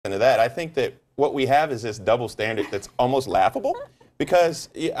into that, I think that what we have is this double standard that's almost laughable. Because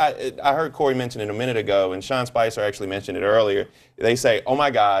I heard Corey mention it a minute ago, and Sean Spicer actually mentioned it earlier. They say, oh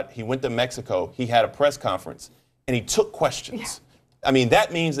my God, he went to Mexico, he had a press conference, and he took questions. Yeah. I mean,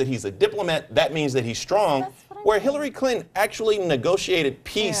 that means that he's a diplomat, that means that he's strong, where Hillary Clinton actually negotiated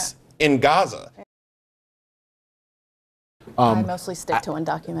peace in Gaza. I mostly stick to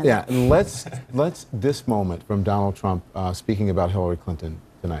undocumented. Yeah, let's this moment from Donald Trump speaking about Hillary Clinton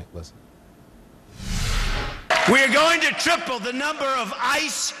tonight. Listen. We are going to triple the number of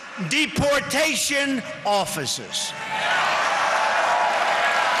ICE deportation officers.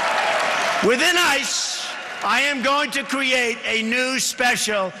 Within ICE, I am going to create a new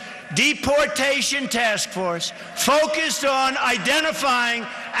special deportation task force focused on identifying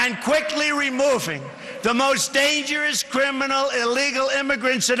and quickly removing the most dangerous criminal illegal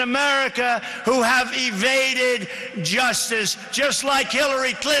immigrants in America who have evaded justice, just like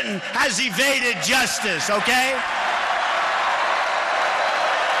Hillary Clinton has evaded justice, okay?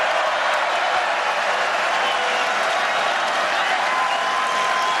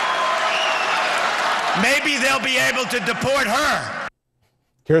 Maybe they'll be able to deport her.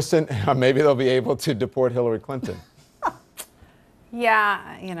 Kirsten, maybe they'll be able to deport Hillary Clinton.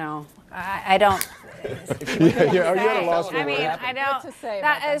 Yeah, you know, I don't. You're at a loss for I mean, I don't.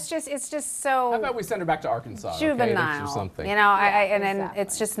 It's just so. How about we send her back to Arkansas? Juvenile, or something. You know, and then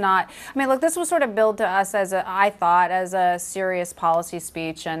it's just not. I mean, look, this was sort of billed to us as I thought, as a serious policy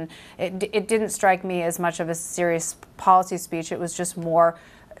speech, and it didn't strike me as much of a serious policy speech. It was just more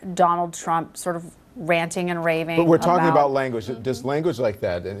Donald Trump sort of ranting and raving. But we're talking about language. Does language like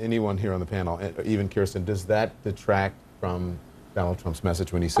that, and anyone here on the panel, even Kirsten, does that detract from Donald Trump's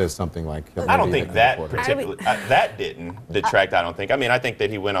message when he says something like... I don't think that particularly, that didn't detract, I don't think. I mean, I think that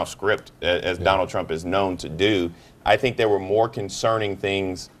he went off script, as Donald Trump is known to do. I think there were more concerning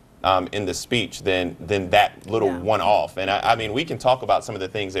things in the speech than that little one-off. And I mean, we can talk about some of the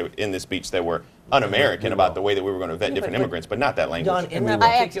things that were in the speech that were un-American about the way that we were going to vet different immigrants, but not that language. Don, in that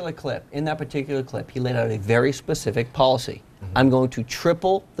particular clip, he laid out a very specific policy. I'm going to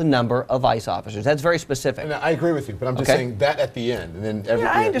triple the number of ICE officers. That's very specific. And I agree with you, but I'm just saying that at the end, and then every.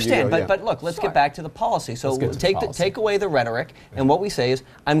 Yeah, I understand, but look, let's get back to the policy. So take away the rhetoric, and what we say is,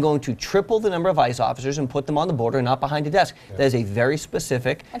 I'm going to triple the number of ICE officers and put them on the border, not behind a desk. That is a very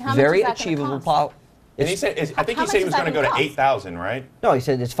specific, very achievable policy. And he said, I think he said he was going to go to 8,000, right? No, he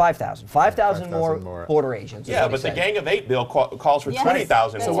said it's 5,000. 5,000 more border agents. Yeah, but the Gang of Eight bill calls for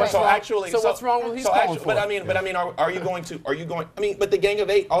 20,000 more. So what's wrong with he's calling for? But I mean, are you going? I mean, but the Gang of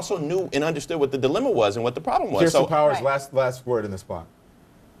Eight also knew and understood what the dilemma was and what the problem was. Kirsten Powers, last word in this block.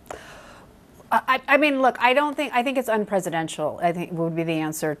 I mean, look, I think it's unpresidential, I think would be the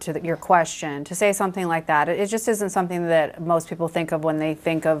answer to your question. To say something like that, it just isn't something that most people think of when they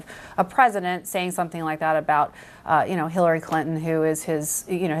think of a president saying something like that about, Hillary Clinton, who is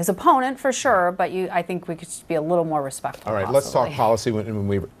his opponent for sure, but I think we could just be a little more respectful. All right, let's talk policy when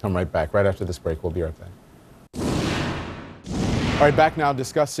we come right back. Right after this break, we'll be right back. All right, back now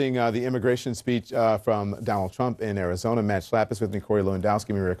discussing the immigration speech from Donald Trump in Arizona. Matt Schlapp is with me, Corey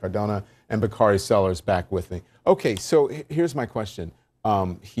Lewandowski, Maria Cardona, and Bakari Sellers back with me. Okay, so here's my question.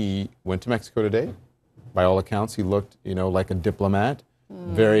 He went to Mexico today. By all accounts, he looked, like a diplomat.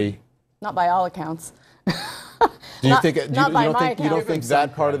 Not by all accounts. Do you think you don't think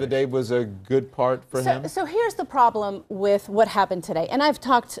that part of the day was a good part for him? So here's the problem with what happened today, and I've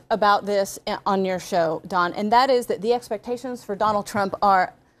talked about this on your show, Don, and that is that the expectations for Donald Trump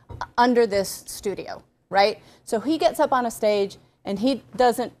are under this studio, right? So he gets up on a stage and he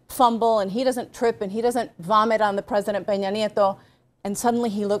doesn't fumble and he doesn't trip and he doesn't vomit on the President Peña Nieto, and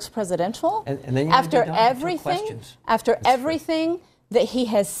suddenly he looks presidential. And then after everything that he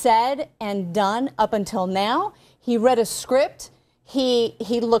has said and done up until now. He read a script. He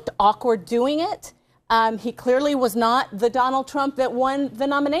looked awkward doing it. He clearly was not the Donald Trump that won the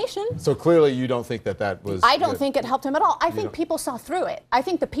nomination. So clearly you don't think that was... I don't think it helped him at all. I think people saw through it. I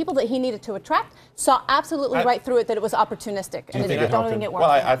think the people that he needed to attract saw absolutely right through it, that it was opportunistic. And I don't think it worked.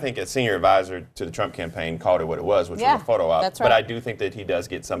 Well, I think a senior advisor to the Trump campaign called it what it was, which was a photo op. That's right. But I do think that he does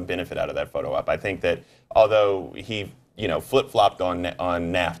get some benefit out of that photo op. I think that although he flip-flopped on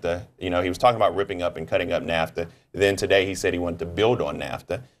NAFTA. He was talking about ripping up and cutting up NAFTA. Then today he said he wanted to build on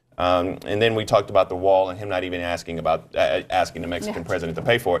NAFTA. And then we talked about the wall and him not even asking the Mexican president to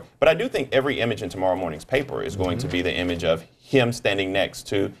pay for it. But I do think every image in tomorrow morning's paper is going to be the image of him standing next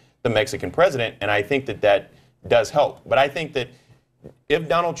to the Mexican president. And I think that does help. But I think that if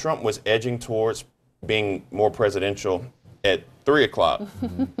Donald Trump was edging towards being more presidential, at 3 o'clock,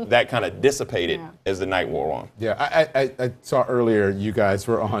 that kind of dissipated as the night wore on. Yeah, I saw earlier you guys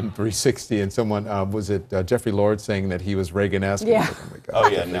were on 360 and someone, was it Jeffrey Lord saying that he was Reagan-esque? Yeah. Oh,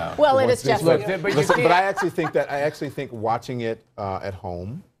 yeah, no. Well, it is Jeffrey. But I actually think watching it at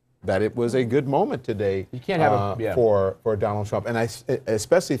home, that it was a good moment today for Donald Trump. And I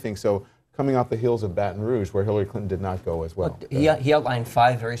especially think so coming off the heels of Baton Rouge, where Hillary Clinton did not go as well. He outlined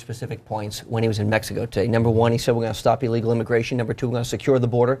 5 very specific points when he was in Mexico today. Number 1, he said we're going to stop illegal immigration. Number 2, we're going to secure the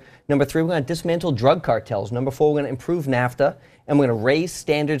border. Number 3, we're going to dismantle drug cartels. Number 4, we're going to improve NAFTA, and we're going to raise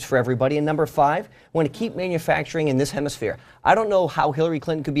standards for everybody. And number 5, we're going to keep manufacturing in this hemisphere. I don't know how Hillary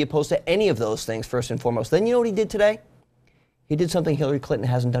Clinton could be opposed to any of those things, first and foremost. Then you know what he did today? He did something Hillary Clinton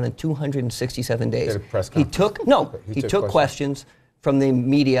hasn't done in 267 days. He did a press conference. He took questions from the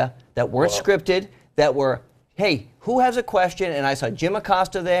media that weren't scripted, that were, hey, who has a question? And I saw Jim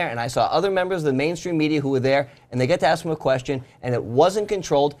Acosta there, and I saw other members of the mainstream media who were there, and they get to ask him a question, and it wasn't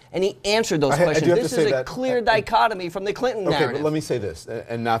controlled, and he answered those questions. This is a clear dichotomy from the Clinton narrative. Okay, but let me say this,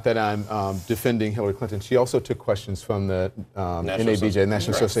 and not that I'm defending Hillary Clinton. She also took questions from the NABJ,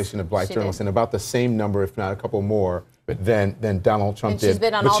 National Association of Black Journalists, and about the same number, if not a couple more, than Donald Trump did.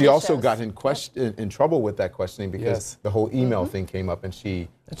 But she also got in trouble with that questioning because the whole email thing came up, and she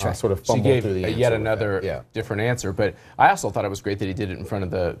sort of fumbled through the answer. Yet another different answer. But I also thought it was great that he did it in front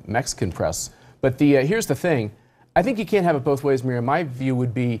of the Mexican press. But here's the thing. I think you can't have it both ways, Miriam. My view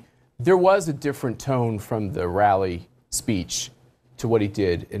would be there was a different tone from the rally speech to what he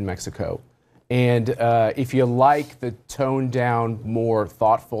did in Mexico. And if you like the toned down, more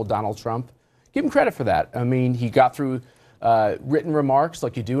thoughtful Donald Trump, give him credit for that. I mean, he got through written remarks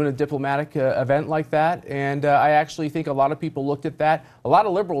like you do in a diplomatic event like that. And I actually think a lot of people looked at that. A lot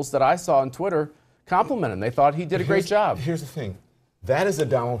of liberals that I saw on Twitter complimented him. They thought he did a great job. Here's the thing. That is a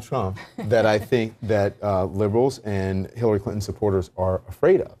Donald Trump that I think that liberals and Hillary Clinton supporters are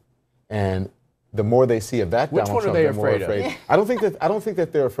afraid of. And the more they see of that Donald Trump, the more afraid. I don't think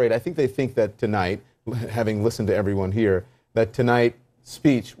that they're afraid. I think they think that tonight, having listened to everyone here, that tonight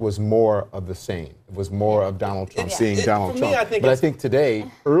speech was more of the same. It was more of Donald Trump seeing Donald Trump. But I think today,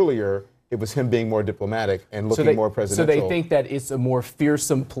 earlier, it was him being more diplomatic and looking more presidential. So they think that it's a more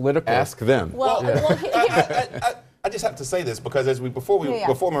fearsome political. Ask them. I just have to say this because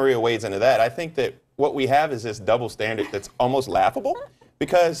before Maria wades into that, I think that what we have is this double standard that's almost laughable.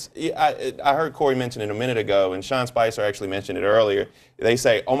 Because I heard Corey mention it a minute ago, and Sean Spicer actually mentioned it earlier. They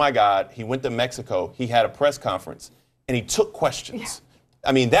say, oh my God, he went to Mexico, he had a press conference, and he took questions.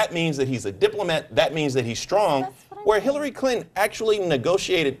 I mean, that means that he's a diplomat, that means that he's strong. Where Hillary Clinton actually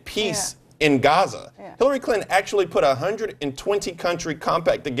negotiated peace in Gaza. Hillary Clinton actually put a 120-country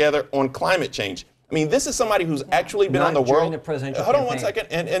compact together on climate change. I mean, this is somebody who's actually been on the world. Hold on one second,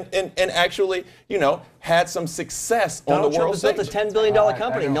 and actually, had some success on the world stage. Donald Trump built a $10 billion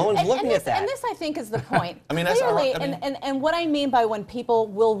company. No one's looking at that. And this, I think, is the point. I mean, clearly, and what I mean by when people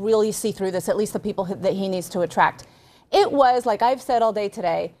will really see through this, at least the people that he needs to attract, it was, like I've said all day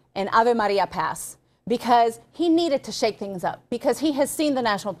today, an Ave Maria pass. Because he needed to shake things up, because he has seen the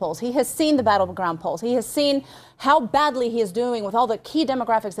national polls, he has seen the battleground polls, he has seen how badly he is doing with all the key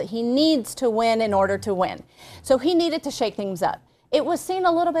demographics that he needs to win in order to win. So he needed to shake things up. It was seen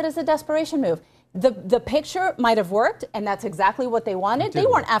a little bit as a desperation move. The picture might have worked, and that's exactly what they wanted. They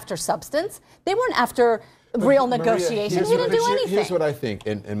weren't after substance. They weren't after real negotiations. He didn't do anything. Here's what I think,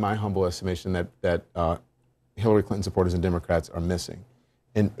 in my humble estimation, that Hillary Clinton supporters and Democrats are missing.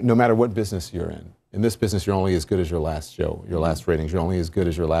 And no matter what business you're in this business, you're only as good as your last show, your last ratings. You're only as good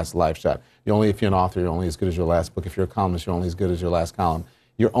as your last live shot. If you're an author, you're only as good as your last book. If you're a columnist, you're only as good as your last column.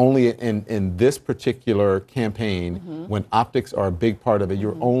 You're only in this particular campaign, when optics are a big part of it,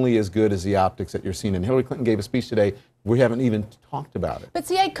 you're only as good as the optics that you're seeing. And Hillary Clinton gave a speech today. We haven't even talked about it. But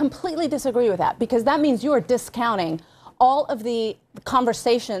see, I completely disagree with that, because that means you are discounting all of the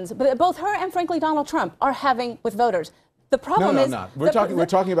conversations that both her and, frankly, Donald Trump are having with voters. The problem is we're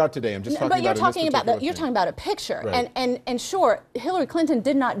talking about today. I'm just talking about. But you're talking about a picture, right. and sure, Hillary Clinton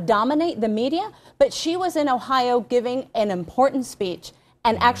did not dominate the media, but she was in Ohio giving an important speech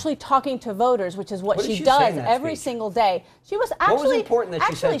and actually talking to voters, which is what she does every single day. She was actually. What was important that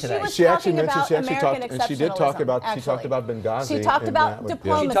she said today? She talked about American exceptionalism. She did talk about. She talked about Benghazi. She talked about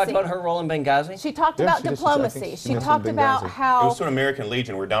diplomacy. She talked about her role in Benghazi. She talked about diplomacy. She talked about how it was to an American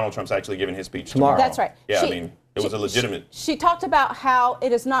Legion, where Donald Trump's actually giving his speech tomorrow. That's right. Yeah, It was a legitimate. She talked about how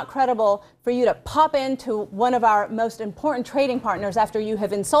it is not credible for you to pop into one of our most important trading partners after you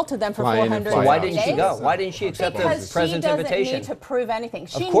have insulted them for 400 days. So why didn't she go? Why didn't she accept the president's invitation? Because she doesn't need to prove anything.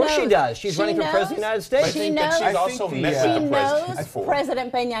 Of course she does. She's running for president of the United States. She knows. She's also met with the president before.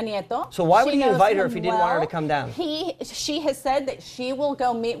 President Peña Nieto. So why would he invite her if he didn't want her to come down? She has said that she will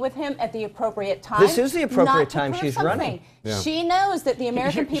go meet with him at the appropriate time. This is the appropriate time prove she's something. running. Yeah. She knows that the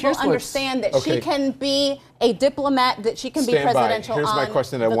American people Here's understand that she can be a diplomat, that she can be presidential. Here's my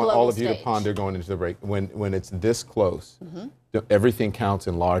question that I want all of you to stage. ponder going into the break. When it's this close, everything counts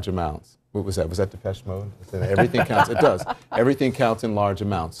in large amounts. What was that? Was that Depeche Mode? Everything counts. It does. Everything counts in large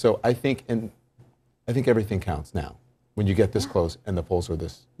amounts. So I think everything counts now when you get this close and the polls are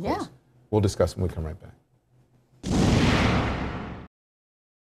this close. Yeah. We'll discuss when we come right back.